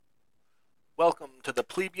welcome to the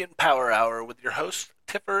Plebeian Power Hour with your hosts,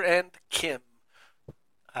 Tiffer and Kim.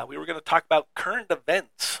 We were going to talk about current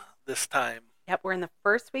events this time. Yep, we're in the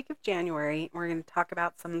first week of January. We're going to talk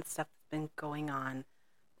about some of the stuff that's been going on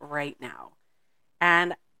right now.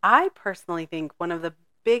 And I personally think one of the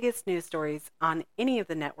biggest news stories on any of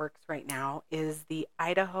the networks right now is the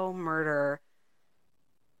Idaho murder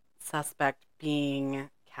suspect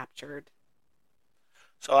being captured.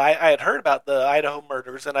 So I had heard about the Idaho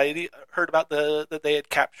murders, and I heard about that they had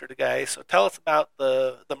captured a guy. So tell us about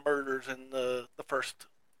the murders in the first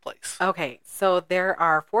place. Okay, so there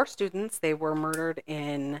are 4 students. They were murdered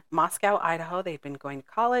in Moscow, Idaho. They'd been going to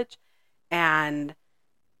college, and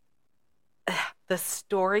the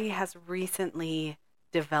story has recently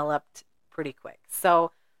developed pretty quick.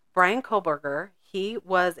 So Bryan Kohberger, he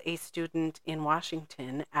was a student in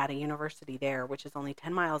Washington at a university there, which is only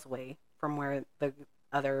 10 miles away from where the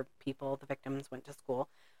other people, the victims, went to school.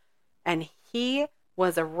 And he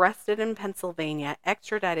was arrested in Pennsylvania,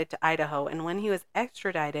 extradited to Idaho, and when he was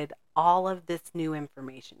extradited, all of this new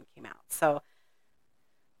information came out. So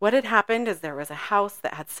what had happened is there was a house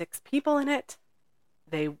that had 6 people in it.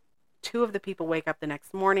 2 of the people wake up the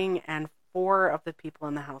next morning, and 4 of the people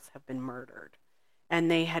in the house have been murdered.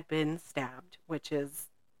 And they had been stabbed, which is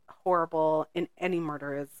horrible, and any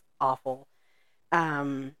murder is awful.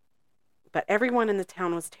 But everyone in the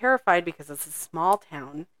town was terrified because it's a small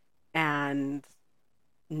town, and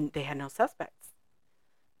they had no suspects.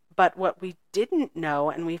 But what we didn't know,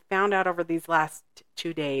 and we found out over these last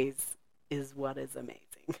 2 days, is what is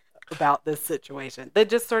amazing about this situation. That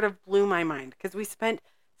just sort of blew my mind, because we spent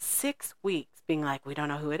 6 weeks being like, we don't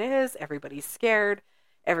know who it is, everybody's scared,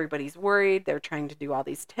 everybody's worried, they're trying to do all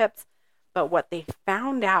these tips. But what they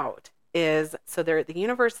found out is, so they're at the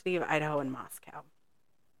University of Idaho in Moscow.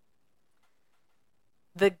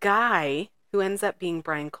 The guy who ends up being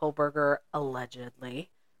Bryan Kohberger, allegedly,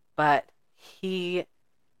 but he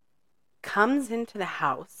comes into the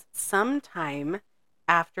house sometime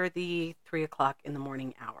after the 3:00 in the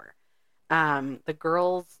morning hour. The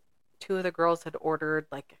girls, 2 of the girls had ordered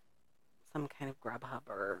like some kind of Grubhub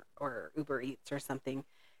or Uber Eats or something,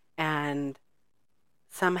 and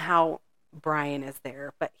somehow Bryan is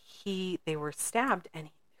there, but they were stabbed, and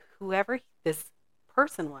whoever this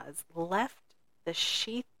person was left the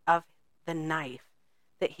sheath of the knife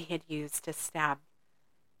that he had used to stab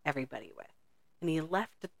everybody with, and he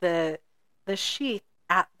left the sheath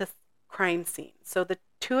at the crime scene. So the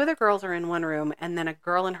 2 of the girls are in one room, and then a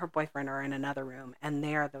girl and her boyfriend are in another room, and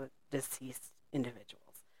they are the deceased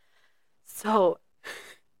individuals. So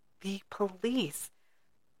the police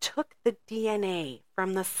took the DNA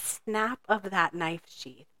from the snap of that knife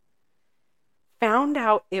sheath, found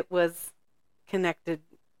out it was connected.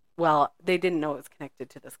 Well, they didn't know it was connected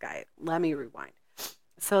to this guy. Let me rewind.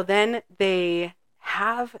 So then they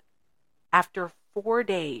have, after 4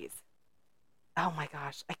 days, oh my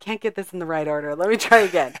gosh, I can't get this in the right order. Let me try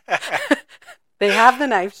again. They have the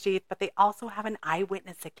knife sheath, but they also have an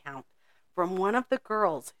eyewitness account from one of the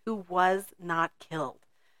girls who was not killed.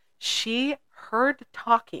 She heard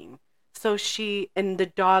talking, and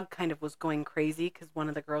the dog kind of was going crazy because one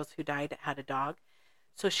of the girls who died had a dog.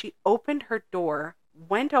 So she opened her door,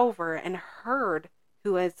 went over, and heard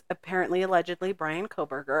who is apparently, allegedly, Bryan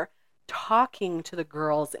Kohberger, talking to the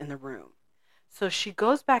girls in the room. So she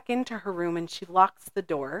goes back into her room and she locks the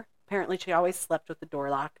door. Apparently she always slept with the door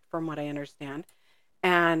locked, from what I understand.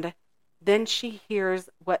 And then she hears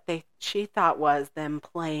what she thought was them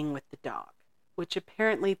playing with the dog, which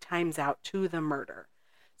apparently times out to the murder.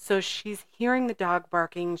 So she's hearing the dog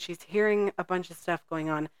barking. She's hearing a bunch of stuff going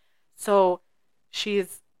on. So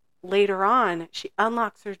later on, she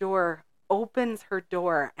unlocks her door, opens her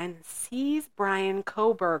door, and sees Bryan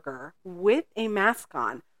Kohberger with a mask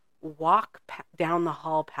on walk down the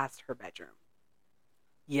hall past her bedroom.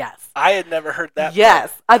 Yes. I had never heard that.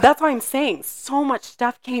 Yes. That's why I'm saying so much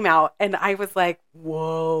stuff came out, and I was like,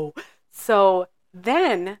 whoa. So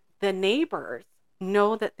then the neighbors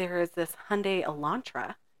know that there is this Hyundai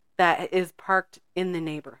Elantra that is parked in the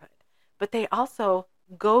neighborhood. But they also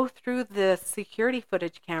go through the security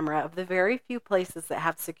footage camera of the very few places that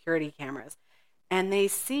have security cameras, and they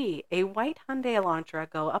see a white Hyundai Elantra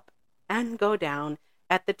go up and go down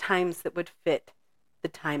at the times that would fit the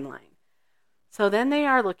timeline. So then they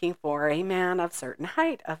are looking for a man of certain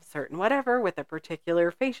height, of certain whatever, with a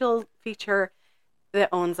particular facial feature that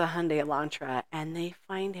owns a Hyundai Elantra, and they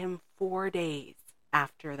find him 4 days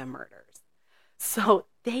after the murders. So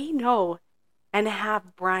they know and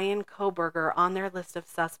have Bryan Kohberger on their list of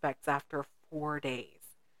suspects after 4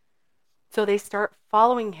 days. So they start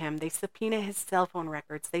following him. They subpoena his cell phone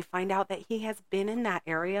records. They find out that he has been in that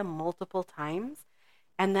area multiple times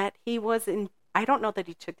and that he was in. I don't know that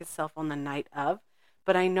he took his cell phone the night of,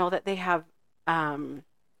 but I know that they have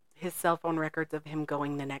his cell phone records of him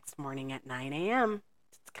going the next morning at 9 a.m.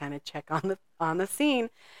 to kind of check on the scene.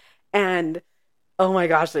 And oh my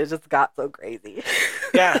gosh, it just got so crazy.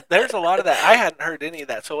 Yeah, there's a lot of that. I hadn't heard any of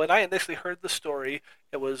that. So when I initially heard the story,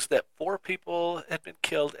 it was that 4 people had been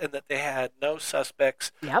killed and that they had no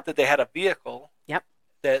suspects. Yep. That they had a vehicle. Yep.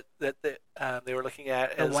 That they were looking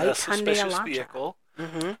at The as white a Hyundai suspicious Elantra. vehicle.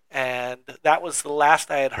 Mm-hmm. And that was the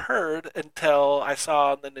last I had heard until I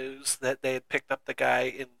saw on the news that they had picked up the guy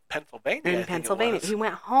in Pennsylvania. In Pennsylvania. He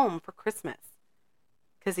went home for Christmas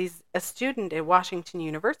because he's a student at Washington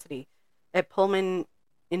University at Pullman,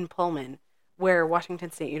 where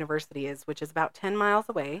Washington State University is, which is about 10 miles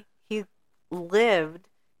away. He lived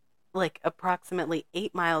like approximately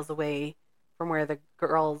 8 miles away from where the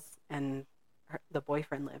girls and the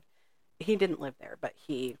boyfriend lived. He didn't live there, but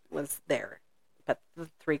he was there. But the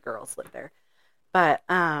 3 girls lived there. But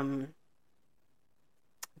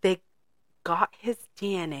they got his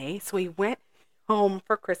DNA. So he went home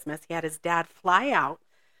for Christmas. He had his dad fly out,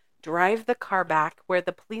 drive the car back, where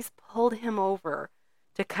the police pulled him over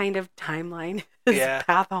to kind of timeline his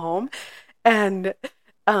path home. And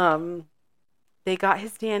they got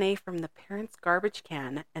his DNA from the parents' garbage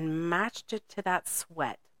can and matched it to that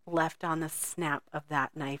sweat left on the snap of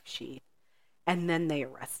that knife sheath. And then they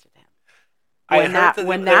arrested him. When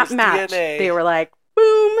that matched, DNA. They were like,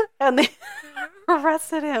 boom, and they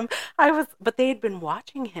arrested him. But they had been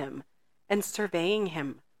watching him and surveying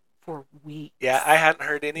him for weeks. Yeah, I hadn't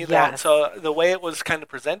heard any of that. So the way it was kind of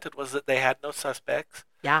presented was that they had no suspects.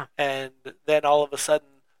 Yeah. And then all of a sudden,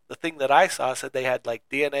 the thing that I saw said they had like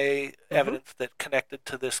DNA evidence that connected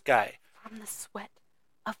to this guy. From the sweat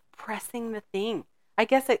of pressing the thing. I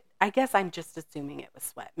guess I'm just assuming it was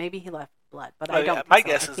sweat. Maybe he left blood, but I don't think my so.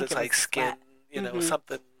 guess is it's like skin, sweat.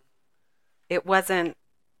 Something. It wasn't,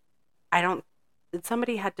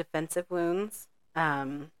 somebody had defensive wounds.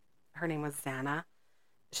 Her name was Xana.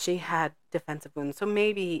 She had defensive wounds, so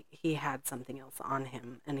maybe he had something else on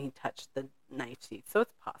him and he touched the knife sheath, so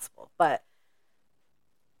it's possible. But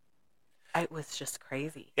it was just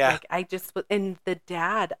crazy. Yeah. And the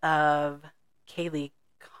dad of Kaylee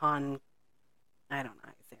I don't know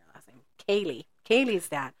how you say her last name. Kaylee's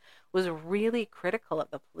dad was really critical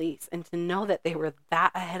of the police, and to know that they were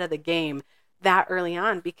that ahead of the game that early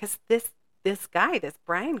on, because this guy, this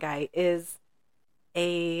Brian guy, is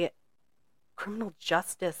a criminal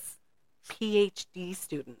justice PhD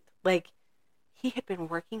student. Like, he had been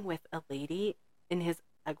working with a lady in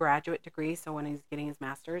a graduate degree, so when he's getting his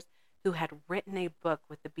master's, who had written a book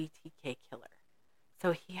with the BTK killer.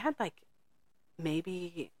 So he had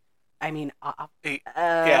maybe,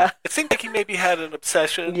 yeah, it seemed like he maybe had an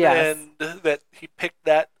obsession, yes. And that he picked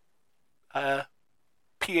that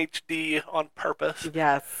PhD on purpose.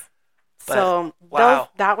 Yes. But, so wow.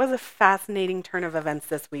 That was a fascinating turn of events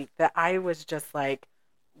this week that I was just like,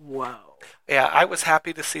 whoa. Yeah, I was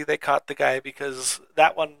happy to see they caught the guy, because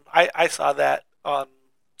that one, I saw that on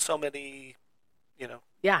so many,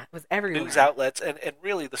 yeah, it was everywhere. News outlets, and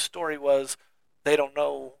really the story was they don't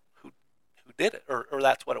know who did it, or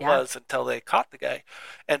that's what it was, until they caught the guy.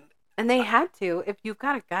 And they had to. If you've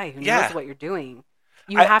got a guy who knows what you're doing,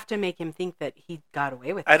 you have to make him think that he got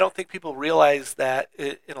away with it. I don't think people realize that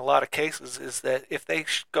in a lot of cases is that if they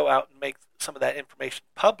go out and make some of that information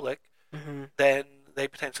public, then they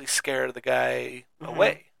potentially scare the guy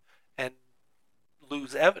away and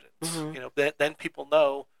lose evidence. Then people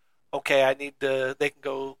know, okay, they can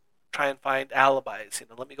go try and find alibis.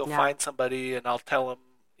 Let me go find somebody and I'll tell them,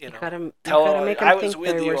 I was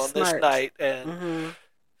with you on this night. And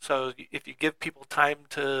so if you give people time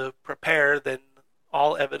to prepare, then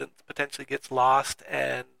all evidence potentially gets lost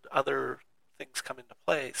and other things come into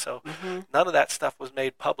play. So none of that stuff was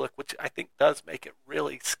made public, which I think does make it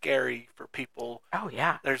really scary for people. Oh,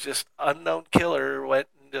 yeah. There's just unknown killer went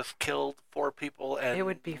and just killed 4 people, and it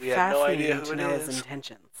would be we had no idea who to it know is. His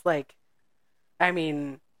intentions.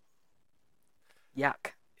 Yuck.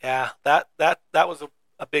 Yeah, that was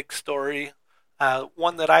a big story.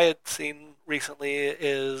 One that I had seen recently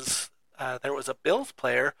is there was a Bills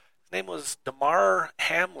player. His name was Damar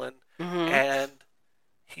Hamlin, and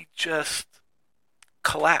he just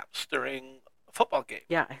collapsed during a football game.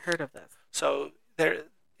 Yeah, I heard of this. So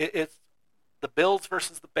it's the Bills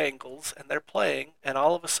versus the Bengals, and they're playing, and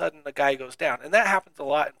all of a sudden the guy goes down. And that happens a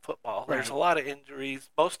lot in football. Right. There's a lot of injuries.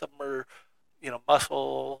 Most of them are,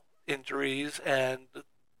 muscle injuries, and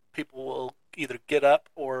people will either get up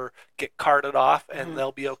or get carted off, and Mhm.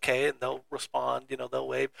 they'll be okay and they'll respond. They'll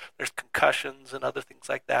wave. There's concussions and other things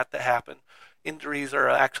like that happen. Injuries are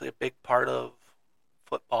actually a big part of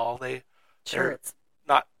football. Sure, They're it's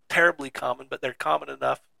not terribly common, but they're common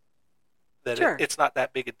enough that sure. it's not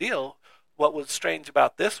that big a deal. What was strange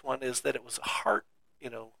about this one is that it was a heart,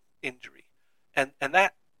 injury, and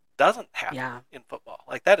that doesn't happen Yeah. in football.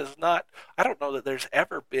 Like that is not. I don't know that there's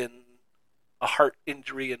ever been a heart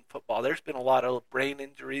injury in football. There's been a lot of brain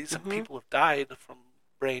injuries, and Mhm. people have died from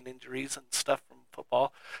brain injuries and stuff from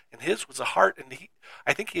football. And his was a heart, and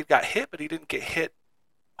I think he got hit, but he didn't get hit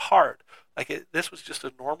hard. This was just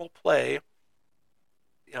a normal play.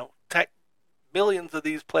 You know, millions of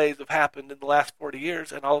these plays have happened in the last 40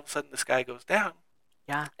 years, and all of a sudden this guy goes down.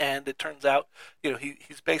 Yeah. And it turns out,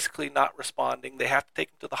 he's basically not responding. They have to take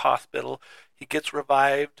him to the hospital. He gets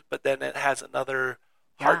revived, but then it has another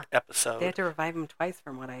Yeah. heart They episode. had to revive him twice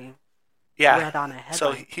from what I Yeah. read on a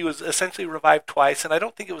So headline. he was essentially revived twice, and I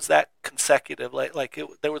don't think it was that consecutive.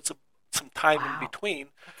 There was some time in Wow.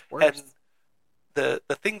 between. That's worse. And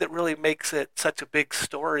the thing that really makes it such a big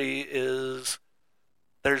story is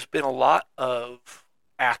there's been a lot of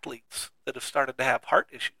athletes that have started to have heart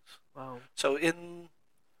issues. Whoa. So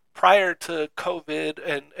prior to COVID,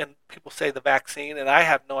 and people say the vaccine, and I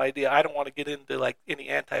have no idea. I don't want to get into like any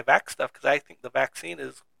anti-vax stuff because I think the vaccine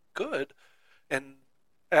is good. And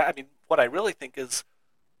I mean, what I really think is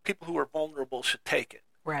people who are vulnerable should take it.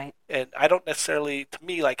 Right. And I don't necessarily, to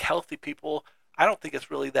me, like healthy people, I don't think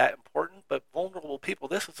it's really that important. But vulnerable people,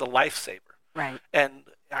 this is a lifesaver. Right. And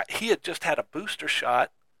he had just had a booster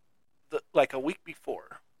shot like a week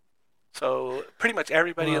before. So pretty much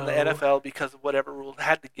everybody in the Whoa. NFL, because of whatever rule,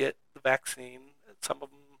 had to get the vaccine. Some of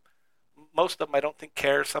them, most of them, I don't think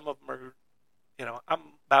care. Some of them are, I'm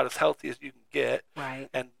about as healthy as you can get. Right.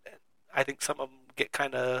 And I think some of them get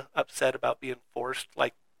kind of upset about being forced,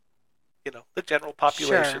 like, the general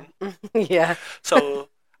population. Sure. Yeah. So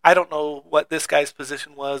I don't know what this guy's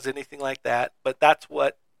position was, anything like that, but that's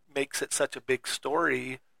what makes it such a big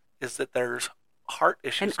story is that there's heart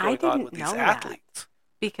issues And I going on didn't with these know that. athletes.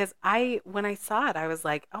 Because when I saw it, I was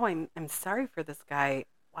like, "Oh, I'm sorry for this guy.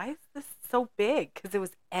 Why is this so big?" Because it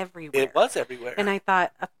was everywhere. It was everywhere. And I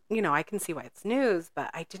thought, I can see why it's news,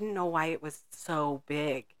 but I didn't know why it was so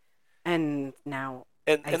big. And now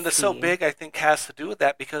And the so see. big, I think, has to do with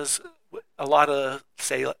that because a lot of,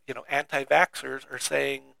 say, anti-vaxxers are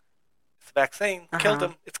saying the vaccine killed Uh-huh.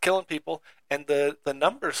 them, it's killing people, and the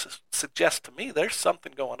numbers suggest to me there's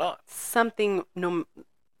something going on. Something who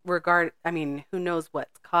knows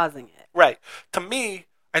what's causing it? Right. To me,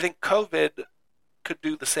 I think COVID could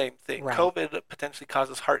do the same thing. Right. COVID potentially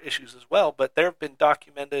causes heart issues as well, but there have been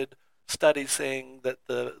documented studies saying that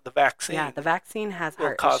the vaccine Yeah, the vaccine has will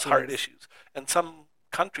heart cause issues. heart issues. And some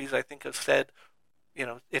countries, I think, have said,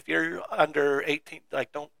 if you're under 18,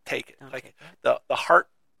 like, don't take it. Don't Like, take it. the heart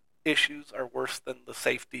issues are worse than the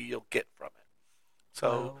safety you'll get from it.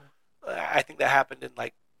 So I think that happened in,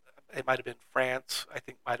 like, it might have been France, I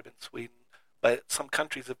think might have been Sweden, but some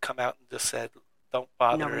countries have come out and just said, don't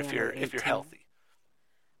bother Nobody if you're under 18. healthy.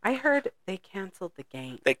 I heard they canceled the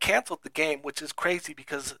game. They canceled the game, which is crazy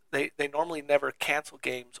because they normally never cancel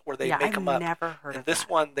games or they Yeah, make I've them up. never heard And of this that.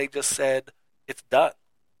 one, they just said it's done.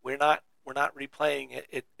 We're not replaying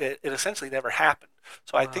it. It essentially never happened.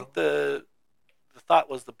 So I think the thought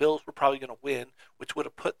was the Bills were probably going to win, which would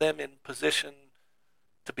have put them in position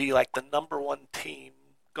to be like the number one team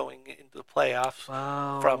going into the playoffs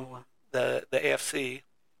Whoa. from the AFC.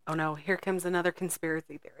 Oh no, here comes another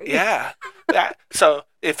conspiracy theory. Yeah. So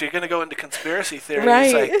if you're going to go into conspiracy theories,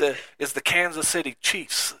 Right. like it's the Kansas City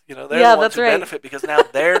Chiefs. They're Yeah, the ones that's who right. benefit because now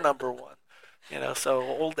they're number one. So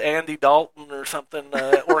old Andy Dalton or something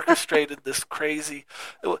orchestrated this crazy,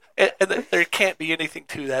 and there can't be anything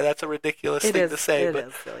to that. That's a ridiculous thing to say, It but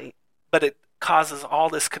is silly. but it causes all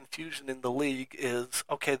this confusion in the league. Is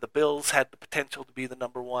okay. The Bills had the potential to be the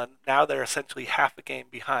number one. Now they're essentially half a game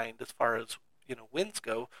behind as far as wins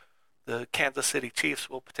go. The Kansas City Chiefs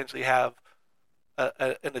will potentially have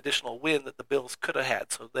an additional win that the Bills could have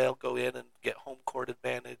had, so they'll go in and get home court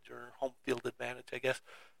advantage or home field advantage, I guess.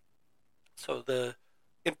 So the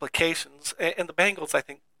implications, and the Bengals, I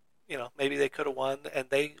think, maybe they could have won, and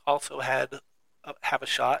they also have a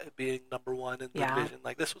shot at being number one in the division.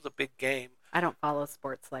 Like, this was a big game. I don't follow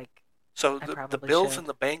sports like. So I the probably Bills should. and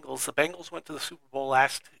the Bengals went to the Super Bowl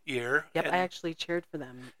last year. Yep, and I actually cheered for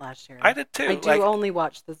them last year. I did too. I do only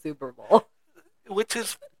watch the Super Bowl. Which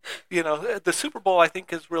is, the Super Bowl, I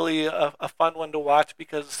think, is really a fun one to watch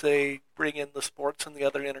because they bring in the sports and the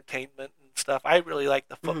other entertainment and stuff. I really like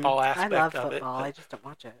the football aspect I love of football. it. I just don't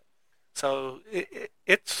watch it. So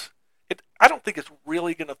it's I don't think it's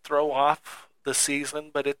really going to throw off the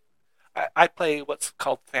season, but I play what's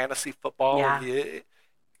called fantasy football, Yeah.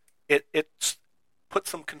 and it puts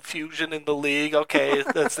some confusion in the league. Okay,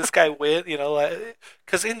 does this guy win?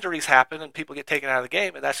 Because injuries happen and people get taken out of the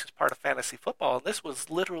game, and that's just part of fantasy football. And this was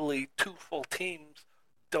literally two full teams.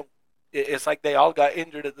 Don't. It's like they all got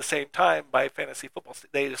injured at the same time by fantasy football.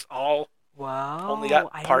 They just all only Whoa,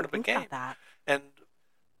 got I part didn't of a think game. about that. And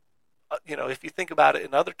if you think about it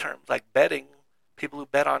in other terms, like betting, people who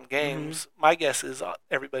bet on games, my guess is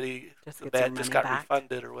everybody Just who gets their bet just money got back.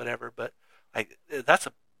 refunded or whatever. But like that's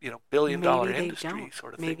a billion-dollar Maybe they industry don't.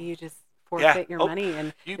 sort of Maybe thing. you just forfeit your Oh, money,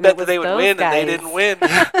 and you and bet it that was they would those win and they guys. didn't win.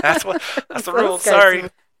 That's the Those rule. guys Sorry.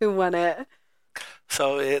 who won it.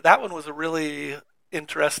 So that one was a really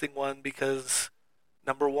interesting one because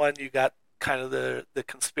number one, you got kind of the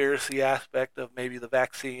conspiracy aspect of maybe the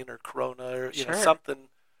vaccine or corona or Sure. something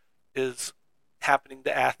is happening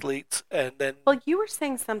to athletes, and then Well, you were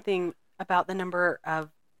saying something about the number of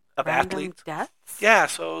random athletes. deaths. Yeah,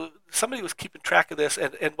 so somebody was keeping track of this,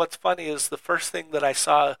 and what's funny is the first thing that I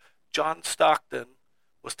saw, John Stockton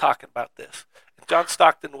was talking about this. And John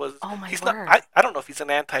Stockton was, Oh my he's word. not, I don't know if he's an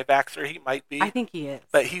anti-vaxxer, he might be, I think he is.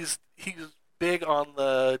 but he's big on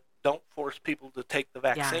the don't force people to take the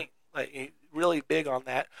vaccine. Like he's really big on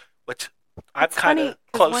that, which I'm It's kind funny, of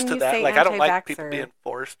 'cause close when to you that. say Like I don't like people anti-vaxxer, being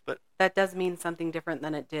forced, but that does mean something different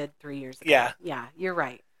than it did 3 years ago. Yeah. Yeah, you're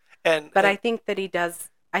right. But I think that he does.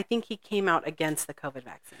 I think he came out against the COVID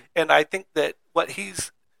vaccine. And I think that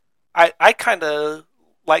I kind of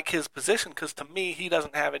like his position because to me he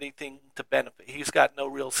doesn't have anything to benefit. He's got no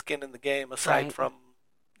real skin in the game aside Right. from,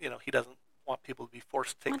 he doesn't want people to be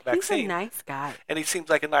forced to take the Well, he's a vaccine. nice guy. And he seems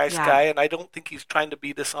like a nice Yeah. guy, and I don't think he's trying to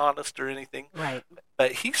be dishonest or anything. Right.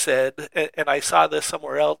 But he said, and I saw this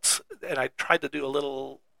somewhere else, and I tried to do a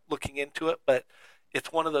little looking into it, but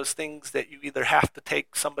it's one of those things that you either have to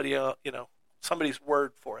take somebody's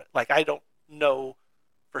word for it. Like I don't know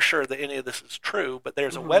for sure that any of this is true, but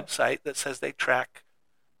there's a website that says they track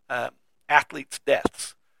athletes'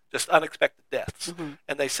 deaths, just unexpected deaths.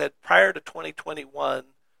 And they said prior to 2021,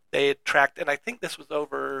 they had tracked, and I think this was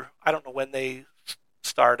over, I don't know when they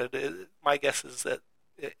started. My guess is that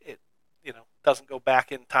it doesn't go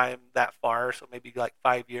back in time that far, so maybe like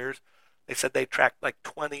 5 years. They said they tracked like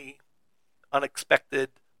 20 unexpected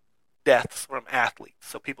deaths from athletes.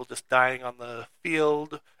 So people just dying on the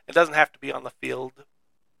field. It doesn't have to be on the field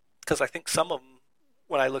because I think some of them,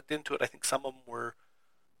 when I looked into it, I think some of them were,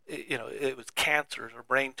 it was cancers or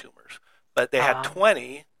brain tumors. But they had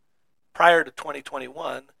 20 prior to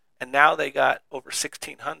 2021, and now they got over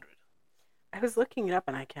 1,600. I was looking it up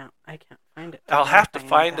and I can't find it. I'll have to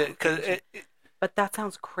find it because But that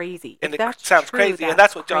sounds crazy. And if it that's sounds true, crazy, and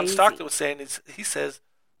that's what John crazy. Stockton was saying. He says,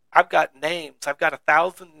 "I've got names. I've got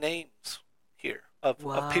 1,000 names here of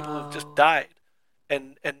people who've just died,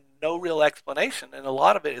 and no real explanation. And a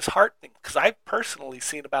lot of it is heart things. Because I've personally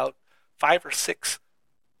seen about 5 or 6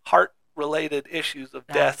 heart-related issues of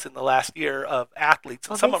deaths in the last year of athletes,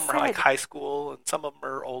 and some of them are like high school, and some of them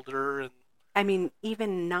are older. And I mean,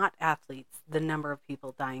 even not athletes, the number of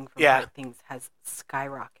people dying from heart things has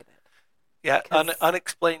skyrocketed. Yeah,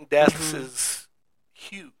 unexplained deaths is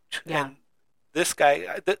huge. Yeah. And this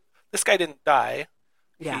guy didn't die.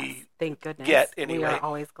 Yes, thank goodness. Anyway. We are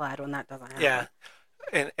always glad when that doesn't happen. Yeah,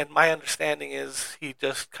 and my understanding is he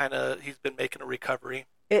just he's been making a recovery.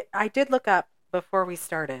 I did look up before we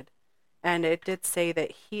started, and it did say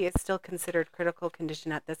that he is still considered critical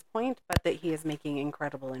condition at this point, but that he is making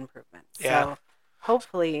incredible improvements. Yeah. So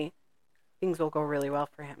hopefully things will go really well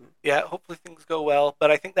for him. Yeah, hopefully things go well. But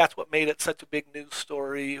I think that's what made it such a big news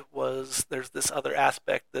story was there's this other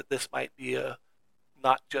aspect that this might be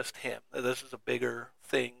not just him. That this is a bigger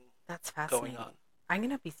thing. That's fascinating. Going on. I'm going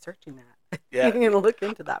to be searching that. Yeah. I'm going to look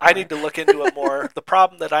into that more. I need to look into it more. The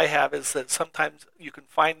problem that I have is that sometimes you can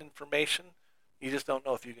find information, you just don't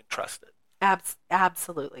know if you can trust it.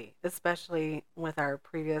 Absolutely. Especially with our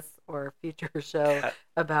previous or future show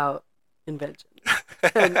about invention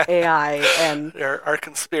and AI and our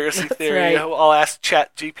conspiracy theory. Right. I'll ask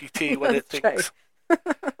ChatGPT what it thinks. Right.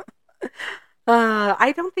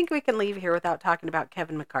 I don't think we can leave here without talking about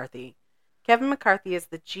Kevin McCarthy. Kevin McCarthy is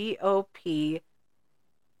the GOP,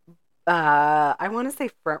 I want to say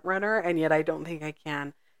front runner, and yet I don't think I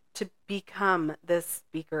can, to become the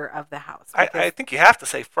Speaker of the House. I think you have to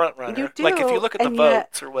say front runner. You do, like if you look at the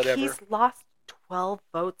votes or whatever. He's lost 12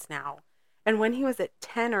 votes now. And when he was at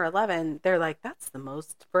 10 or 11, they're like, that's the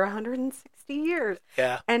most for 160 years.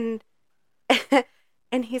 Yeah. And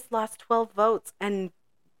he's lost 12 votes, and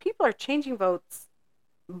people are changing votes,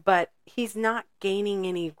 but he's not gaining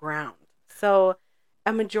any ground. So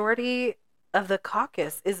a majority of the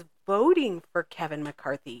caucus is voting for Kevin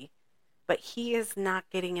McCarthy, but he is not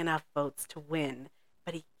getting enough votes to win.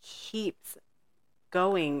 But he keeps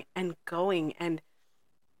going and going. And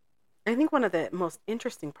I think one of the most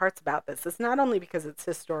interesting parts about this is not only because it's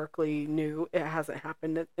historically new, it hasn't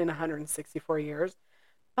happened in 164 years,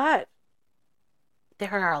 but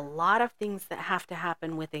there are a lot of things that have to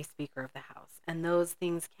happen with a Speaker of the House, and those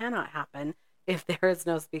things cannot happen if there is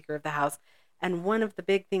no Speaker of the House. And one of the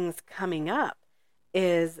big things coming up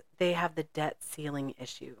is they have the debt ceiling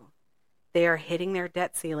issue. They are hitting their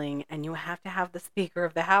debt ceiling, and you have to have the Speaker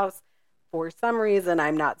of the House, for some reason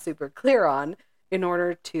I'm not super clear on, in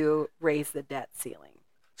order to raise the debt ceiling.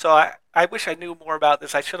 So I wish I knew more about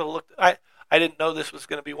this. I should have looked. I didn't know this was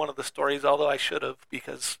going to be one of the stories, although I should have,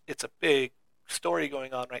 because it's a big story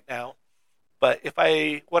going on right now. But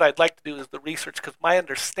what I'd like to do is the research, because my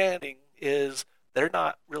understanding is they're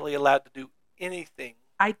not really allowed to do anything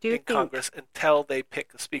in Congress until they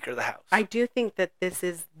pick the Speaker of the House. I do think that this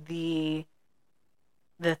is the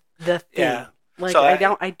thing. Yeah. Like, so I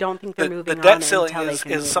don't think they're moving on. The debt ceiling until they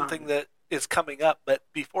can is move something on. that is coming up, but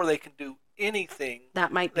before they can do anything,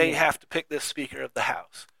 that might be they have to pick this Speaker of the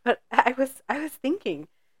House. But I was thinking,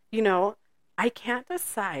 I can't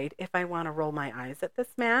decide if I want to roll my eyes at this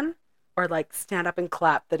man or like stand up and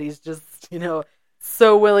clap that he's just,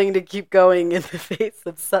 so willing to keep going in the face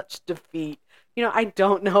of such defeat. I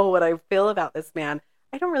don't know what I feel about this man.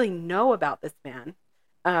 I don't really know about this man.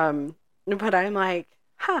 But I'm like,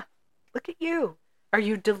 look at you. Are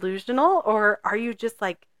you delusional, or are you just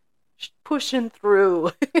like pushing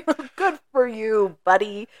through? Good for you,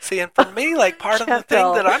 buddy. See, and for me, like, part of the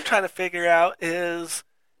thing that I'm trying to figure out is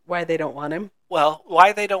why they don't want him. Well,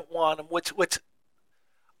 why they don't want him, which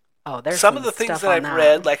there's some of the things that I've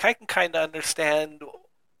read, like, I can kind of understand,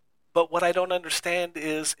 but what I don't understand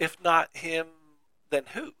is, if not him, then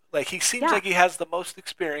who? Like, he seems like he has the most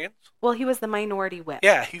experience. Well, he was the minority whip.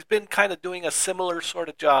 Yeah, he's been kind of doing a similar sort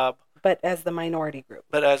of job. But as the minority group.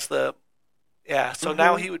 But as so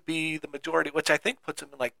now he would be the majority, which I think puts him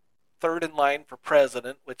in, like, third in line for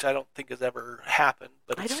president, which I don't think has ever happened,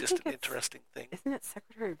 but it's just an interesting thing. Isn't it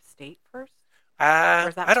Secretary of State first? I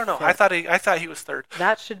don't know. Fifth? I thought he was third.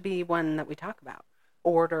 That should be one that we talk about.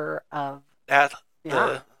 Order of.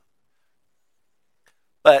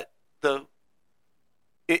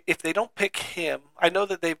 If they don't pick him, I know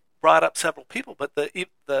that they've brought up several people, but the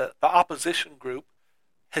opposition group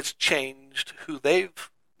has changed who they've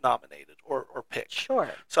nominated or picked. Sure.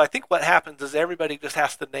 So I think what happens is everybody just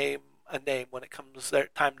has to name a name when it comes their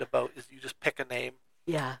time to vote. Is you just pick a name.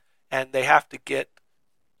 Yeah. And they have to get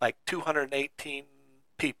like 218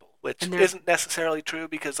 people, which isn't necessarily true,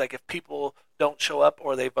 because like if people don't show up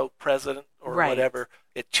or they vote president or whatever,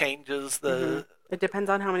 it changes the. Mm-hmm. It depends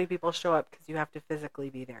on how many people show up, because you have to physically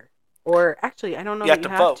be there. Or actually, I don't know. You have to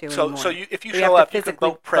vote. So if you show up, you can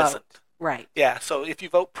vote present. Right. Yeah. So if you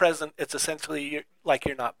vote present, it's essentially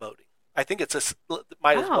you're not voting. I think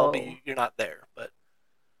might as well be you're not there, but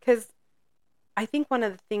because I think one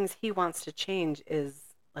of the things he wants to change is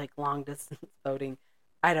like long distance voting.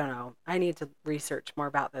 I don't know. I need to research more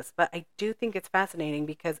about this, but I do think it's fascinating,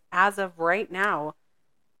 because as of right now,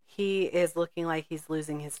 he is looking like he's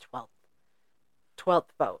losing his 12th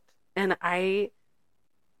vote, and I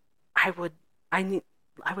would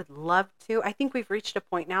love to. I think we've reached a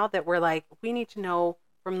point now that we're like, we need to know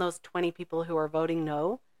from those 20 people who are voting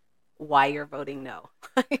no, why you're voting no.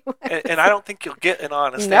 and I don't think you'll get an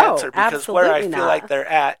honest answer, because where I feel like they're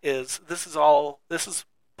at is this is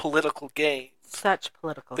political gain. Such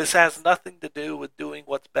political This has nothing to do with doing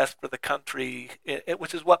what's best for the country,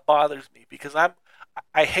 which is what bothers me, because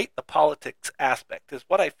I hate the politics aspect. Is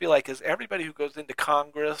what I feel like is everybody who goes into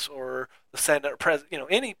Congress or the Senate or president,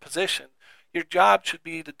 any position, your job should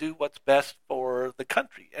be to do what's best for the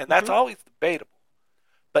country, and that's always debatable.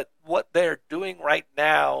 But what they're doing right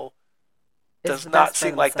now does not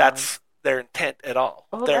seem like that's their intent at all.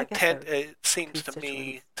 Their intent, it seems to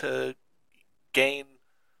me, to gain,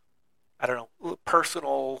 I don't know,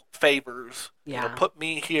 personal favors. Yeah. Put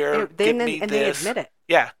me here, give me this. And they admit it.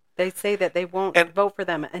 Yeah. They say that they won't vote for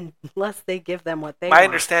them unless they give them what they want. My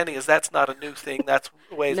understanding is that's not a new thing. That's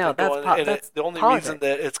the way it's been going. The only reason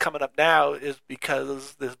that it's coming up now is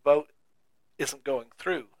because this vote isn't going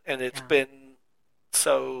through. And it's been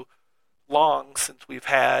so long since we've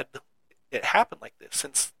had it happen like this,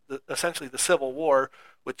 since essentially the Civil War,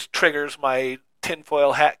 which triggers my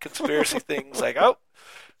tinfoil hat conspiracy things like,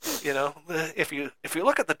 if you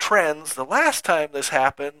look at the trends, the last time this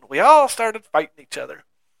happened, we all started fighting each other.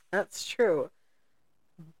 That's true.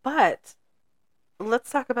 But let's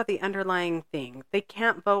talk about the underlying thing. They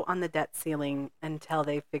can't vote on the debt ceiling until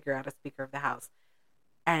they figure out a Speaker of the House.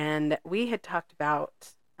 And we had talked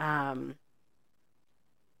about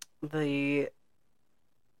the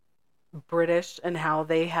British and how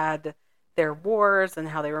they had their wars and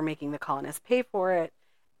how they were making the colonists pay for it.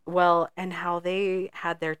 Well, and how they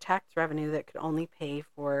had their tax revenue that could only pay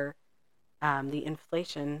for the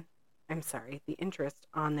interest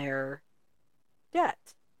on their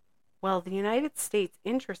debt. Well, the United States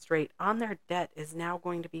interest rate on their debt is now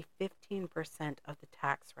going to be 15% of the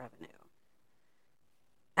tax revenue.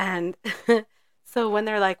 And so when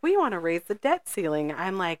they're like, we want to raise the debt ceiling,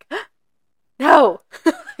 I'm like, no,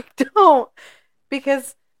 don't.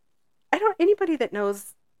 Because anybody that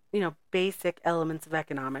knows, basic elements of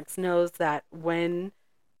economics knows that when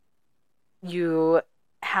you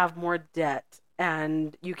have more debt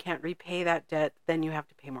and you can't repay that debt, then you have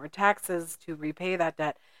to pay more taxes to repay that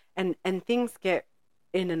debt. And things get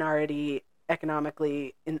in an already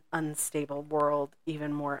economically unstable world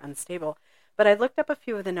even more unstable. But I looked up a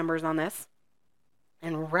few of the numbers on this,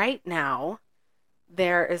 and right now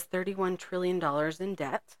there is $31 trillion in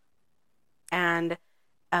debt, and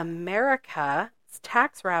America's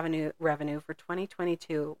tax revenue for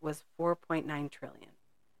 2022 was $4.9 trillion.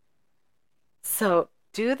 So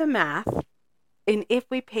do the math, and if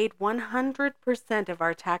we paid 100% of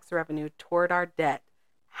our tax revenue toward our debt,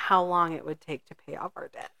 how long it would take to pay off our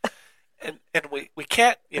debt. And we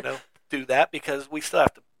can't, do that because we still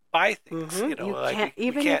have to buy things. Mm-hmm.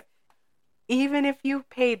 We can't. Even if you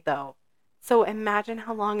paid, though. So imagine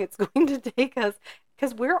how long it's going to take us,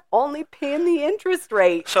 because we're only paying the interest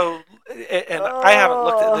rate. So, and I haven't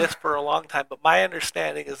looked at this for a long time, but my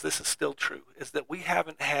understanding is this is still true, is that we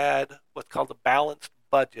haven't had what's called a balanced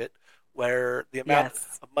budget, where the amount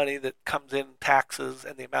of money that comes in taxes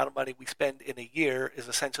and the amount of money we spend in a year is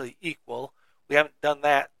essentially equal. We haven't done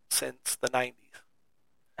that since the 90s.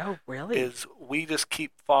 Oh, really? We just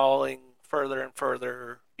keep falling further and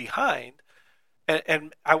further behind.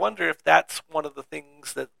 And I wonder if that's one of the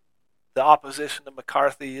things that the opposition to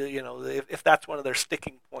McCarthy, if that's one of their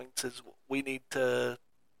sticking points, is we need to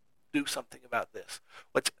do something about this.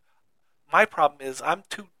 Which my problem is I'm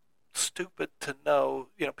too stupid to know.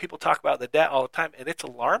 People talk about the debt all the time, and it's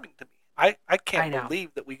alarming to me. I can't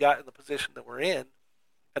believe that we got in the position that we're in,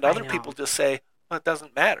 and other people just say, well, it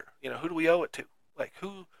doesn't matter. Who do we owe it to? Like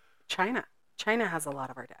who? China has a lot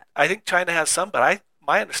of our debt. I think China has some, but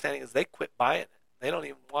my understanding is they quit buying it. They don't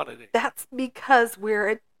even want it anymore. That's because we're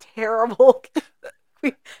a terrible.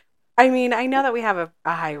 I know that we have a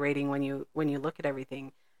high rating when you look at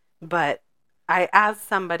everything, but as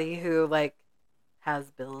somebody who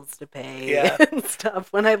has bills to pay and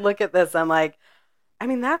stuff, when I look at this, I'm like,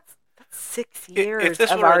 that's 6 years if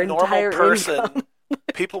this of were our a normal entire person, income.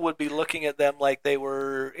 People would be looking at them like they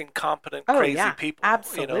were incompetent, crazy people.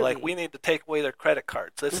 Absolutely. We need to take away their credit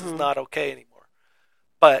cards. This is not okay anymore.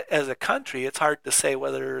 But as a country, it's hard to say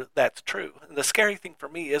whether that's true. And the scary thing for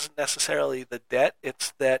me isn't necessarily the debt.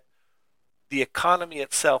 It's that the economy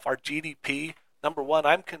itself, our GDP, number one,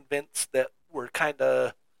 I'm convinced that we're kind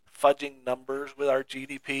of fudging numbers with our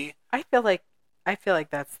GDP. I feel like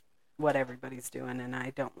that's what everybody's doing, and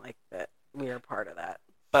I don't like that we are part of that.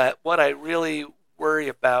 But what I really worry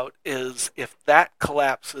about is if that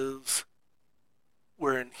collapses,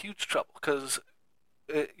 we're in huge trouble. Because,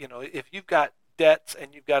 if you've got debts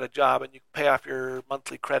and you've got a job and you can pay off your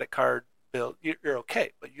monthly credit card bill, you're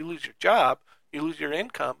okay. But you lose your job, you lose your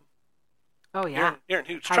income. Oh yeah, you're in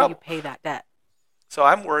huge trouble. trouble. How do you pay that debt? So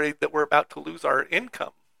I'm worried that we're about to lose our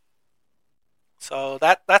income. So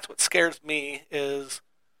that's what scares me, is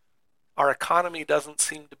our economy doesn't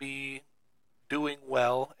seem to be doing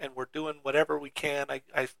well, and we're doing whatever we can.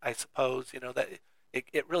 I suppose that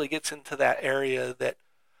it really gets into that area that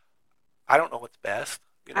I don't know what's best.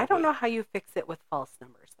 I don't know how you fix it with false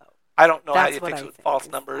numbers, though. I don't know how you fix it with false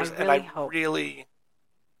numbers, I hope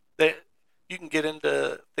that you can get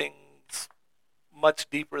into things much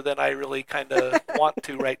deeper than I really kind of want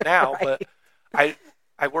to right now. Right. But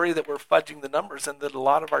I worry that we're fudging the numbers, and that a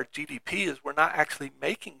lot of our GDP is we're not actually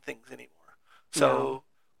making things anymore. So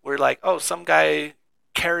we're like, oh, some guy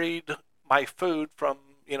carried my food from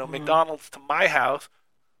McDonald's to my house.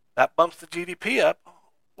 That bumps the GDP up.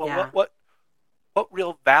 Well, what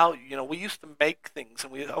real value? We used to make things,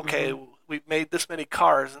 and we've made this many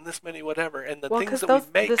cars and this many whatever, and the things that we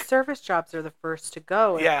make. The service jobs are the first to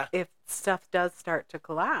go. Yeah. If stuff does start to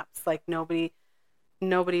collapse, like nobody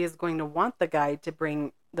is going to want the guy to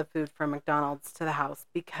bring the food from McDonald's to the house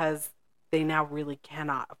because they now really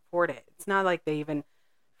cannot afford it. It's not like they even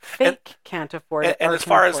fake can't afford it. And Or as can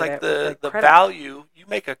far as afford like it with the credit. value, you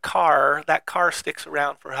make a car, that car sticks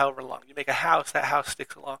around for however long. You make a house, that house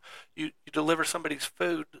sticks along. You deliver somebody's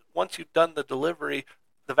food. Once you've done the delivery,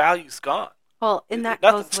 the value's gone. Well, and that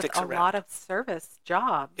Nothing goes with sticks a lot around. of service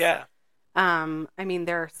jobs. Yeah. I mean,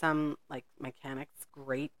 there are some like mechanics.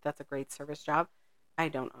 Great, that's a great service job. I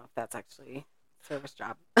don't know if that's actually a service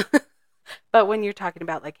job. But when you're talking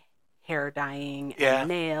about like hair dyeing Yeah. and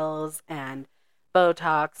nails and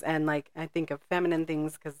Botox and like I think of feminine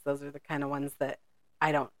things because those are the kind of ones that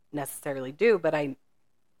I don't necessarily do, but I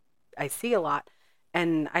see a lot,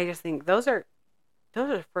 and I just think those are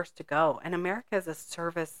first to go. And America is a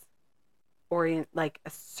service like a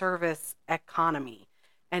service economy,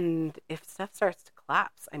 and if stuff starts to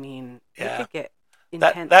collapse, I mean, it Yeah. could get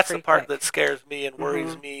intense That's the pretty part quick. that scares me and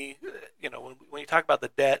worries Hmm. me. When you talk about the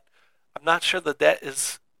debt, I'm not sure the debt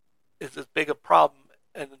is as big a problem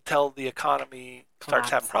until the economy starts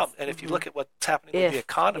having Collapses. problems. And if you Hmm. look at what's happening with the If yeah,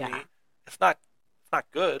 economy, it's not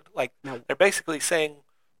good. Like no, they're basically saying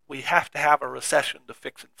we have to have a recession to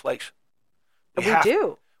fix inflation. We we have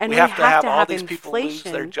do, and we we have to have have to all have these people lose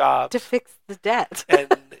their inflation to jobs, fix the debt.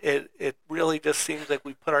 and it really just seems like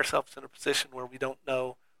we put ourselves in a position where we don't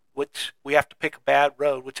know which we have to pick a bad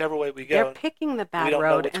road, whichever way we They're go. picking the We bad don't know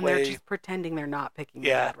road, which and they're way. just pretending they're not picking the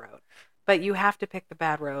Yeah, bad road. But you have to pick the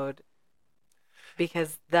bad road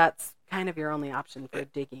because that's kind of your only option for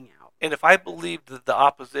digging out. and if I believed that the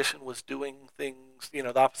opposition was doing things, the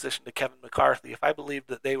opposition to Kevin McCarthy, if I believed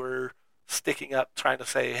that they were sticking up, trying to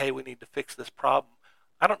say, hey, we need to fix this problem,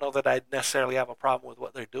 I don't know that I'd necessarily have a problem with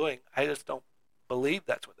what they're doing. I just don't believe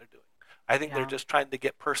that's what they're doing. I think they're Yeah. just trying to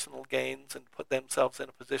get personal gains and put themselves in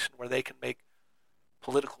a position where they can make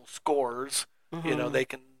political scores. Hmm. They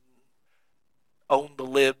can own the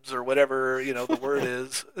libs or whatever, the word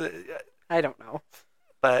is. I don't know.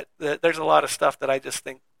 But there's a lot of stuff that I just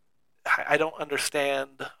think I don't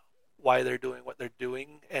understand why they're doing what they're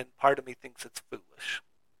doing, and part of me thinks it's foolish.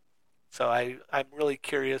 So I'm really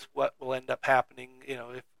curious what will end up happening.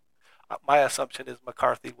 If my assumption is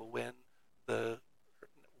McCarthy will win, the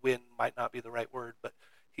win might not be the right word, but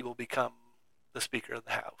he will become the Speaker of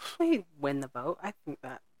the House. They win the vote. I think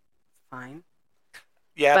that's fine.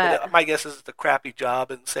 Yeah, but But my guess is it's a crappy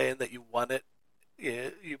job, and saying that you won it,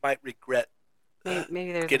 you might regret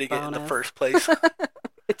maybe there's a getting it in the bonus. first place.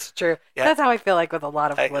 It's true. Yeah. That's how I feel like with a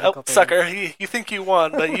lot of political things. Sucker, you think you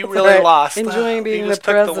won, but you really Right. lost. Enjoying being you the just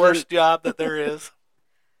took president. the worst job that there is.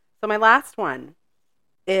 So my last one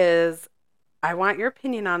is I want your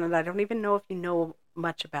opinion on it. I don't even know if you know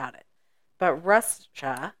much about it. But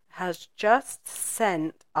Russia has just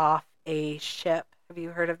sent off a ship. Have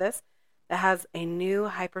you heard of this? That has a new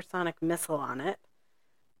hypersonic missile on it.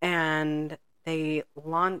 And they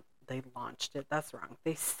launched it. That's wrong.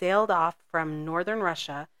 They sailed off from northern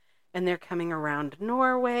Russia and they're coming around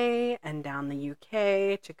Norway and down the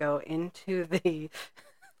UK to go into the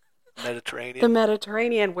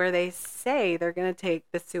Mediterranean, where they say they're going to take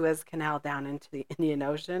the Suez Canal down into the Indian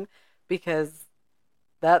Ocean because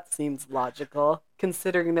that seems logical,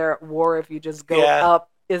 considering they're at war if you just go up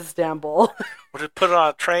Istanbul. Or just put it on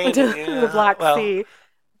a train to the Black Sea.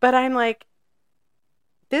 But I'm like,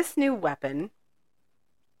 this new weapon,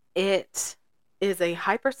 it is a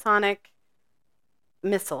hypersonic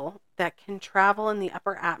missile that can travel in the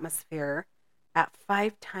upper atmosphere at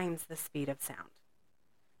 5 times the speed of sound.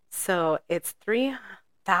 So it's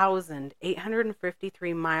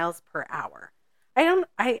 3,853 miles per hour.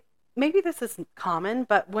 Maybe this isn't common,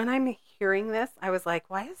 but when I'm hearing this, I was like,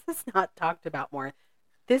 why is this not talked about more?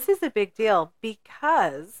 This is a big deal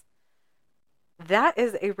because that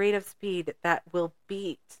is a rate of speed that will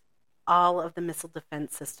beat all of the missile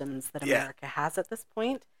defense systems that America has at this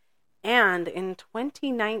point. And in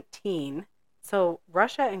 2019, so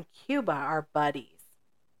Russia and Cuba are buddies-ish.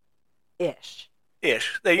 They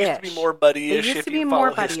used to be more buddy-ish. They used to be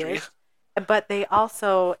more buddy-ish. But they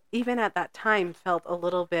also, even at that time, felt a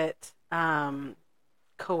little bit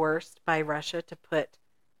coerced by Russia to put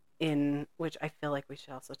in, which I feel like we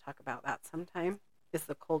should also talk about that sometime, is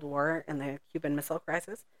the Cold War and the Cuban Missile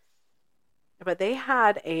Crisis. But they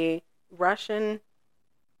had a Russian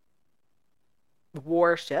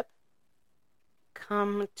warship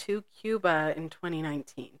come to Cuba in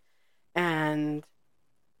 2019. And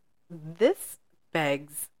this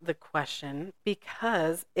begs the question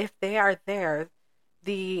because if they are there,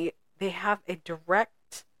 they have a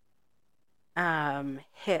direct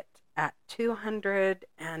hit at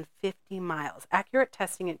 250 miles, accurate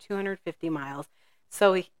testing at 250 miles.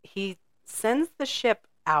 So he sends the ship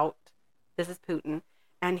out. This is Putin.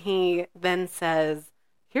 And he then says,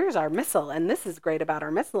 here's our missile, and this is great about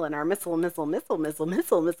our missile, and our missile.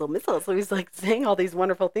 So he's like saying all these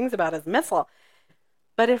wonderful things about his missile.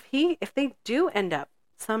 But if they do end up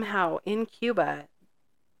somehow in Cuba,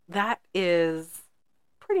 that is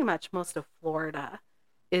pretty much most of Florida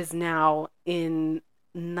is now in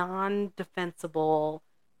non-defensible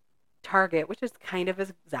target, which is kind of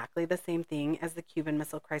exactly the same thing as the Cuban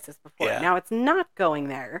Missile Crisis before. Yeah. Now, it's not going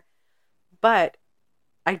there, but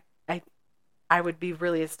I would be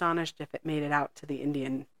really astonished if it made it out to the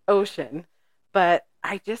Indian Ocean. But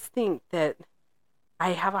I just think that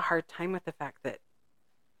I have a hard time with the fact that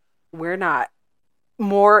we're not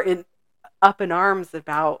more up in arms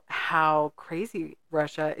about how crazy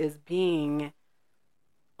Russia is being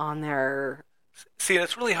on their... See,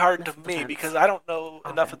 it's really hard to me because I don't know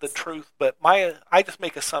enough of the truth, but I just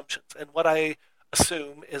make assumptions, and what I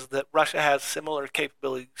assume is that Russia has similar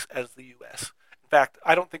capabilities as the U.S. In fact,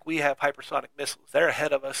 I don't think we have hypersonic missiles. They're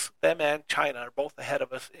ahead of us. Them and China are both ahead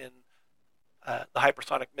of us in the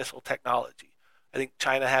hypersonic missile technology. I think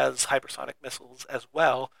China has hypersonic missiles as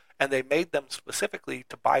well, and they made them specifically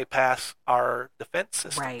to bypass our defense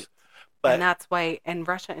systems. Right. But, and that's why, and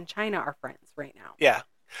Russia and China are friends right now. Yeah.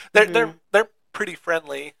 They're pretty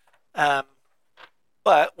friendly.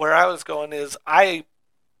 But where I was going is I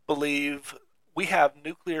believe we have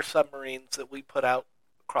nuclear submarines that we put out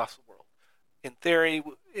across the world. In theory,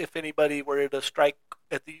 if anybody were to strike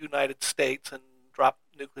at the United States and drop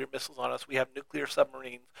nuclear missiles on us, we have nuclear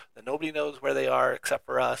submarines that nobody knows where they are except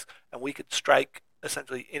for us, and we could strike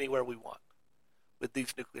essentially anywhere we want with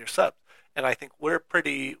these nuclear subs. And I think we're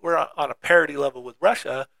on a parity level with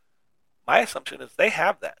Russia. My assumption is they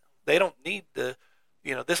have that. They don't need to,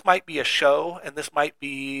 this might be a show and this might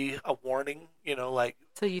be a warning, like.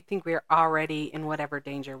 So you think we're already in whatever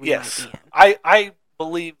danger we might be in? I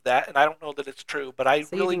believe that, and I don't know that it's true, but I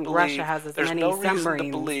really believe Russia has as there's many no reason submarines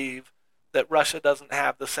to believe that Russia doesn't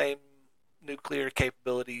have the same nuclear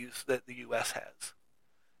capabilities that the U.S. has,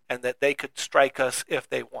 and that they could strike us if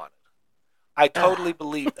they wanted. I totally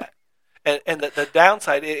believe that. And the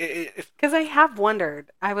downside, because I have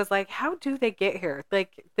wondered, I was like, how do they get here?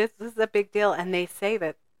 Like, this is a big deal, and they say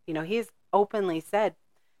that he's openly said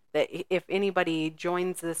that if anybody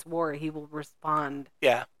joins this war, he will respond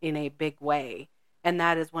in a big way. And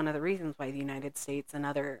that is one of the reasons why the United States and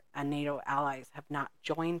other NATO allies have not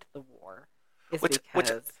joined the war. Which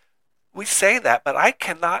we say that, but I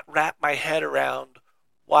cannot wrap my head around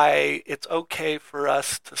why it's okay for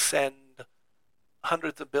us to send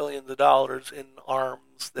hundreds of billions of dollars in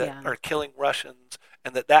arms that are killing Russians,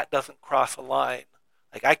 and that doesn't cross a line.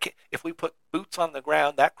 Like if we put boots on the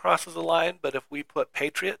ground, that crosses a line. But if we put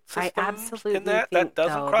Patriot systems in that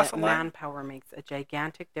doesn't cross a line. Manpower makes a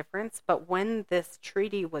gigantic difference. But when this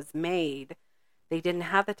treaty was made, they didn't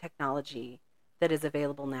have the technology that is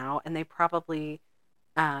available now, and they probably,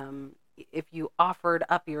 if you offered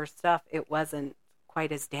up your stuff, it wasn't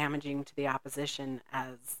quite as damaging to the opposition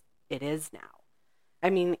as it is now. I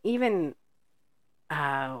mean, even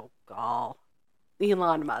Elon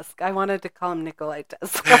Musk. I wanted to call him Nikolai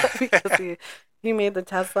Tesla because he made the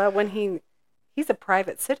Tesla when he's a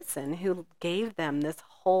private citizen who gave them this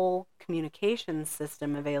whole communication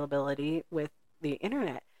system availability with the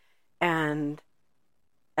internet. And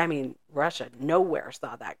I mean, Russia nowhere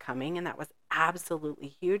saw that coming, and that was absolutely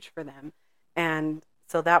huge for them. And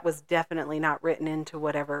so that was definitely not written into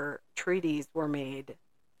whatever treaties were made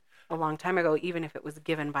a long time ago, even if it was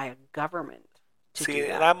given by a government. See,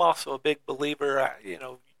 and I'm also a big believer,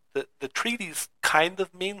 the treaties kind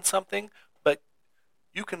of mean something, but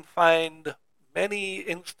you can find many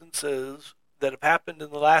instances that have happened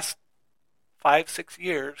in the last 5-6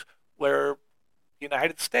 years where the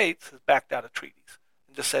United States has backed out of treaties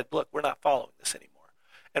and just said, look, we're not following this anymore.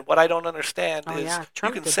 And what I don't understand is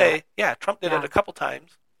Trump you can say, that. Trump did it a couple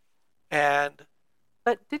times.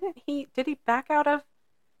 But did he back out of?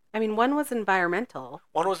 I mean, one was environmental.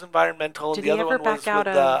 One was environmental, and the other one was with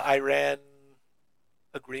the Iran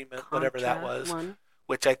agreement, whatever that was,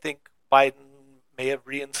 which I think Biden may have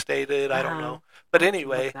reinstated. I don't know. But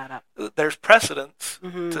anyway, there's precedence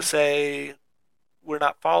to say we're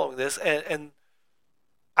not following this. And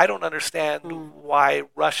I don't understand why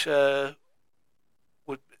Russia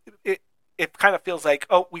would... It kind of feels like,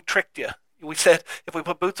 we tricked you. We said if we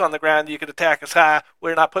put boots on the ground, you could attack us.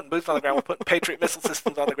 We're not putting boots on the ground. We're putting Patriot missile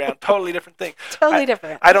systems on the ground. Totally different thing. Totally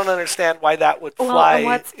different. I don't understand why that would fly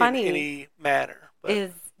in any manner.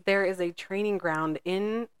 Is there is a training ground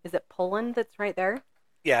is it Poland that's right there?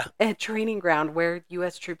 Yeah. A training ground where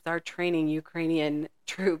U.S. troops are training Ukrainian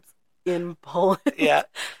troops in Poland. Yeah.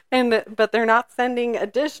 But they're not sending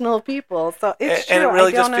additional people, so it's true. And it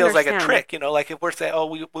really I don't just feels like a understand. trick, like if we're saying, oh,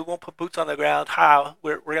 we won't put boots on the ground, how?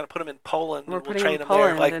 We're going to put them in Poland We're and we'll putting them train in them there.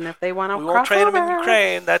 Poland, Like, and if they want to we won't cross train them in over,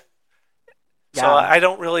 Ukraine. So yeah. I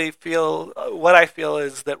don't really feel, what I feel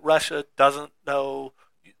is that Russia doesn't know,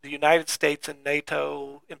 the United States and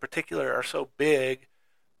NATO in particular are so big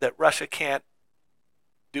that Russia can't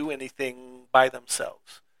do anything by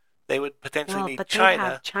themselves. They would potentially Well, need but they China,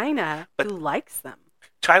 have China but who likes them.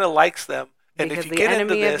 China likes them. And Because if you the get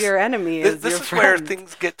into enemy of this, your enemy is this your is where friend.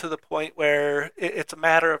 things get to the point where it's a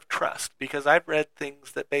matter of trust. Because I've read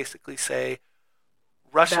things that basically say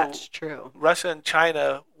That's true. Russia and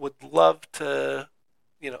China would love to,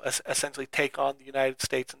 essentially take on the United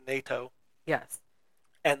States and NATO, Yes.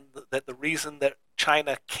 and that the reason that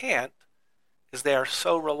China can't is they are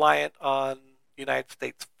so reliant on United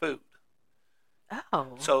States food.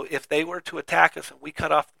 Oh. So if they were to attack us and we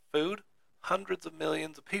cut off the food, hundreds of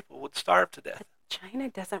millions of people would starve to death. But China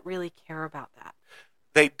doesn't really care about that.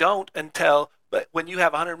 They don't but when you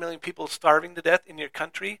have 100 million people starving to death in your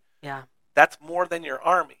country, Yeah. that's more than your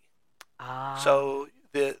army. Ah. So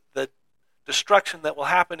the destruction that will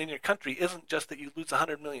happen in your country isn't just that you lose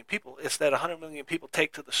 100 million people. It's that 100 million people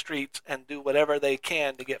take to the streets and do whatever they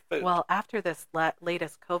can to get food. Well, after this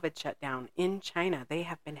latest COVID shutdown in China, they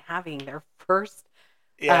have been having their first,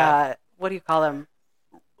 what do you call them?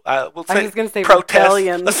 We'll say I was going to say protests.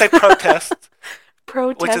 rebellions. Let's say protests,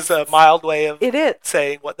 Protests. which is a mild way of It is.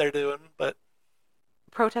 saying what they're doing. But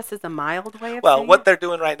Protest is a mild way of well, saying what it? they're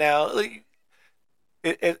doing right now,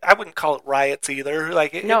 I wouldn't call it riots either.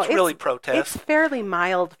 Like it's really protest. It's fairly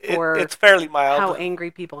mild for it's fairly mild. how angry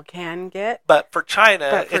people can get. But for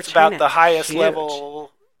China, it's about the highest huge.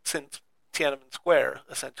 level since Tiananmen Square,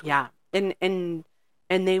 essentially. Yeah, and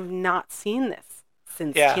they've not seen this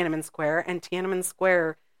since Tiananmen Square, and Tiananmen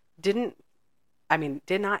Square did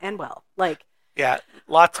not end well. Like, yeah,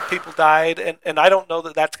 lots of people died, and I don't know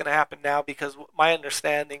that that's going to happen now, because my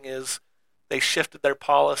understanding is they shifted their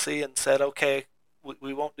policy and said, okay,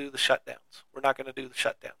 we won't do the shutdowns. We're not going to do the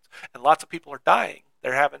shutdowns. And lots of people are dying.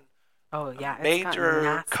 They're having a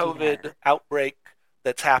major COVID outbreak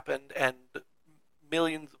that's happened, and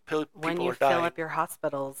millions of people are dying. When you fill up your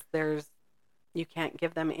hospitals, you can't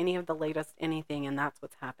give them any of the latest anything, and that's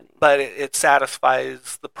what's happening. But it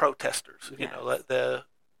satisfies the protesters. Yes.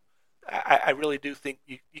 I really do think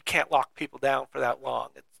you can't lock people down for that long.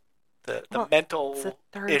 It's the mental it's the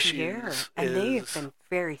third issues year, and they've been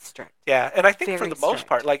very strict. Yeah, and I think for the most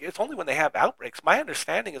part, like, it's only when they have outbreaks. My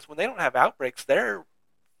understanding is when they don't have outbreaks, they're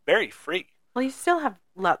very free. Well, you still have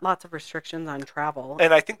lots of restrictions on travel,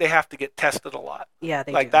 and I think they have to get tested a lot. Yeah,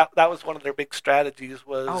 they do. That was one of their big strategies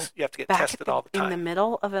was you have to get tested all the time. In the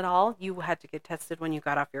middle of it all, you had to get tested when you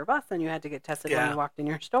got off your bus, and you had to get tested when you walked in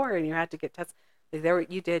your store, and you had to get tested.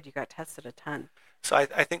 You got tested a ton. So I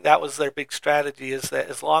think that was their big strategy, is that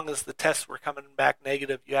as long as the tests were coming back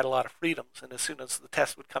negative, you had a lot of freedoms. And as soon as the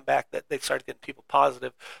tests would come back that they started getting people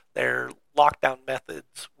positive, their lockdown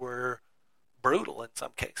methods were brutal in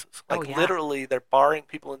some cases. Like, literally, they're barring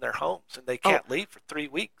people in their homes, and they can't leave for 3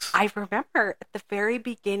 weeks. I remember at the very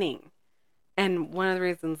beginning, and one of the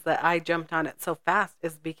reasons that I jumped on it so fast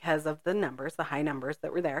is because of the high numbers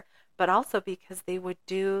that were there, but also because they would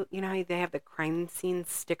do, they have the crime scene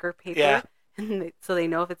sticker paper. Yeah. And so they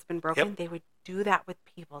know if it's been broken. Yep. They would do that with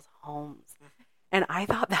people's homes, and I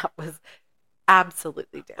thought that was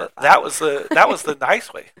absolutely terrifying. That was the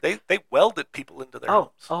nice way. They welded people into their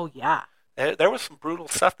homes. Oh yeah. There was some brutal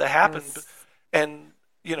stuff that happened, and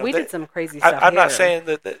we did some crazy stuff. I'm not saying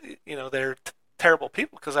that they're terrible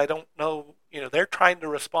people, because I don't know. They're trying to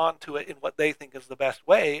respond to it in what they think is the best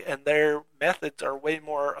way, and their methods are way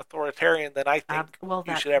more authoritarian than I think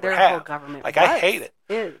you should ever have. Whole government I hate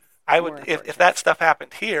it. I would, if that stuff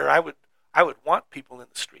happened here, I would want people in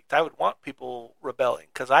the streets. I would want people rebelling,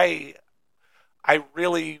 because I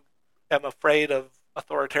really am afraid of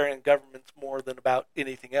authoritarian governments more than about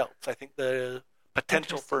anything else. I think the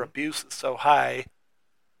potential for abuse is so high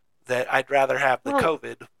that I'd rather have the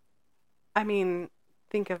COVID. I mean,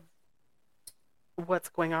 think of what's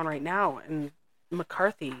going on right now in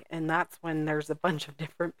McCarthy, and that's when there's a bunch of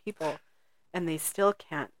different people, and they still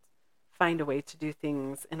can't find a way to do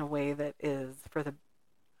things in a way that is for the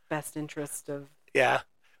best interest of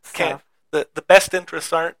stuff. The best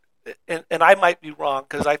interests aren't, and I might be wrong,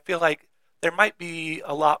 because I feel like there might be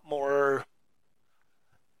a lot more.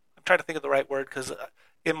 I'm trying to think of the right word, because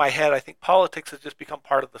in my head I think politics has just become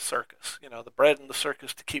part of the circus. The bread and the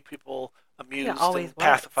circus to keep people amused and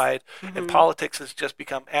pacified, and politics has just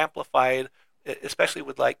become amplified, especially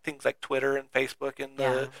with things like Twitter and Facebook,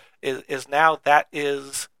 and is now that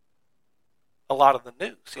is a lot of the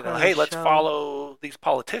news. Hey, let's show. follow these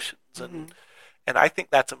politicians, and I think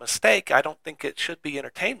that's a mistake. I don't think it should be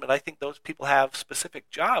entertainment. I think those people have specific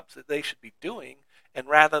jobs that they should be doing, and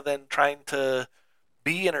rather than trying to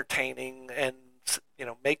be entertaining and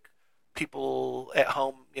make people at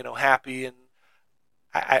home happy, and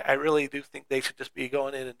I really do think they should just be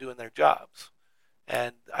going in and doing their jobs.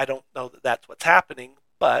 And I don't know that that's what's happening,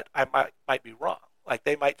 but I might be wrong. Like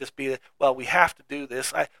they might just be, well, we have to do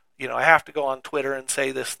this. I have to go on Twitter and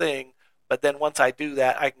say this thing, but then once I do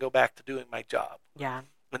that, I can go back to doing my job. Yeah.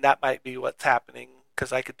 And that might be what's happening,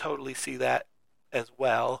 because I could totally see that as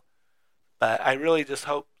well. But I really just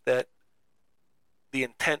hope that the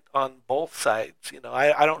intent on both sides,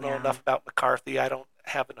 I don't know enough about McCarthy. I don't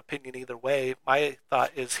have an opinion either way. My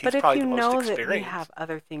thought is he's probably the most experienced. But if you know that you have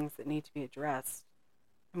other things that need to be addressed,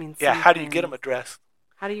 I mean, yeah, how do you get them addressed?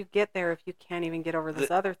 How do you get there if you can't even get over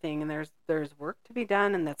this other thing? And there's work to be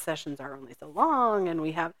done, and the sessions are only so long, and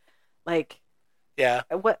we have, yeah.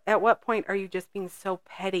 At what point are you just being so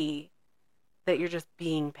petty that you're just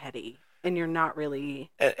being petty and you're not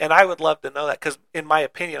really? And I would love to know that, because in my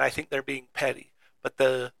opinion, I think they're being petty. But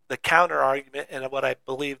the counter argument, and what I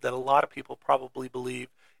believe that a lot of people probably believe,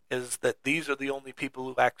 is that these are the only people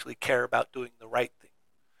who actually care about doing the right thing.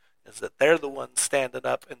 Is that they're the ones standing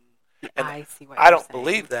up and I see what I don't saying.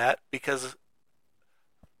 believe that, because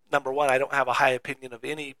number one, I don't have a high opinion of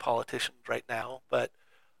any politicians right now, but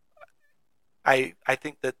I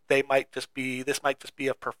think that this might just be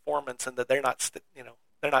a performance, and that they're not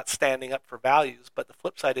they're not standing up for values. But the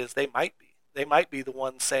flip side is they might be the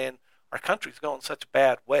ones saying our country's going such a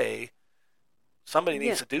bad way. Somebody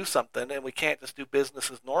needs to do something, and we can't just do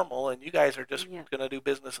business as normal. And you guys are just going to do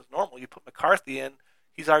business as normal. You put McCarthy in.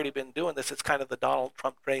 He's already been doing this. It's kind of the Donald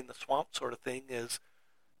Trump drain the swamp sort of thing. Is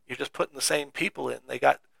you're just putting the same people in. They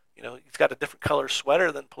got, he's got a different color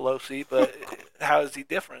sweater than Pelosi, but how is he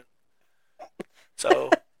different? So,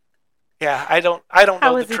 yeah, I don't know.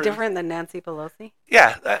 How is he different than Nancy Pelosi?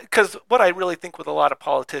 Yeah, because what I really think with a lot of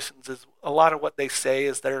politicians is a lot of what they say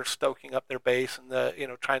is they're stoking up their base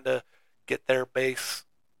and trying to get their base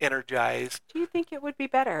energized. Do you think it would be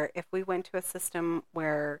better if we went to a system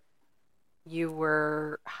where you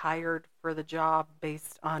were hired for the job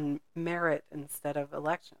based on merit instead of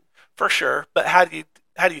election? For sure, but how do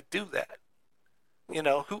you do that?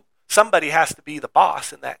 Somebody has to be the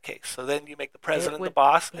boss in that case. So then you make the president the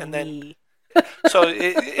boss, and then so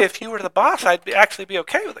if you were the boss, I'd actually be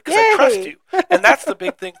okay with it, because I trust you. And that's the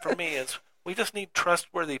big thing for me, is we just need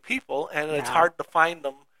trustworthy people, and it's hard to find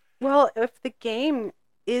them. Well, if the game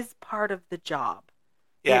is part of the job,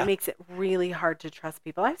 it makes it really hard to trust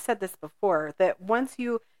people. I've said this before, that once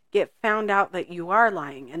you get found out that you are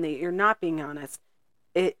lying and that you're not being honest,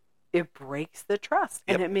 it breaks the trust,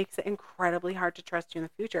 and it makes it incredibly hard to trust you in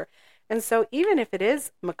the future. And so even if it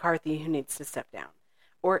is McCarthy who needs to step down,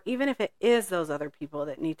 or even if it is those other people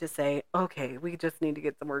that need to say, okay, we just need to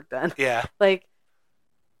get some work done. Yeah. I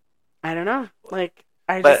don't know.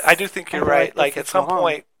 I do think you're right. At some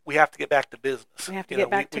point, we have to get back to business. We have to get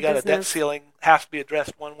back to business. We got a debt ceiling, has to be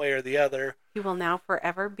addressed one way or the other. He will now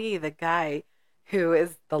forever be the guy who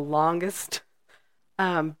is the longest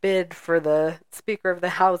bid for the Speaker of the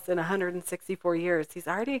House in 164 years. He's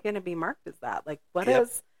already going to be marked as that.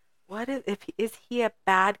 Is he a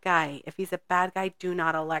bad guy? If he's a bad guy, do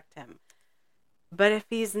not elect him. But if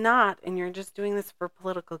he's not, and you're just doing this for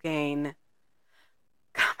political gain,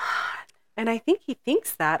 come on. And I think he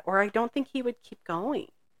thinks that, or I don't think he would keep going.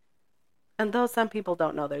 And though some people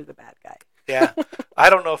don't know there's a bad guy. Yeah. I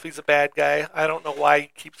don't know if he's a bad guy. I don't know why he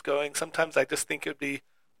keeps going. Sometimes I just think it would be,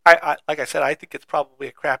 like I said, I think it's probably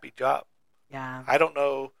a crappy job. Yeah. I don't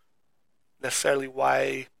know necessarily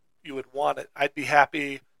why you would want it. I'd be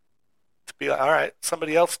happy to be like, all right,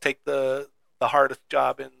 somebody else take the hardest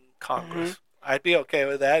job in Congress. Mm-hmm. I'd be okay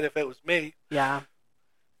with that if it was me. Yeah.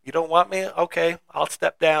 You don't want me? Okay, I'll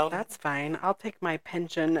step down. That's fine. I'll take my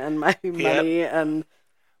pension and my money and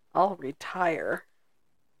I'll retire.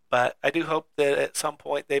 But I do hope that at some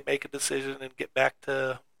point they make a decision and get back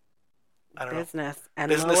to business as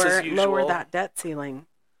usual. Lower that debt ceiling.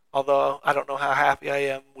 Although I don't know how happy I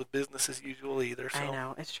am with business as usual either. So. I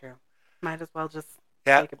know, it's true. Might as well just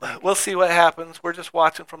take a break. We'll see what happens. We're just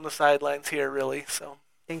watching from the sidelines here, really. So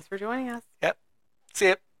thanks for joining us. Yep. See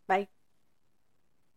ya. Bye.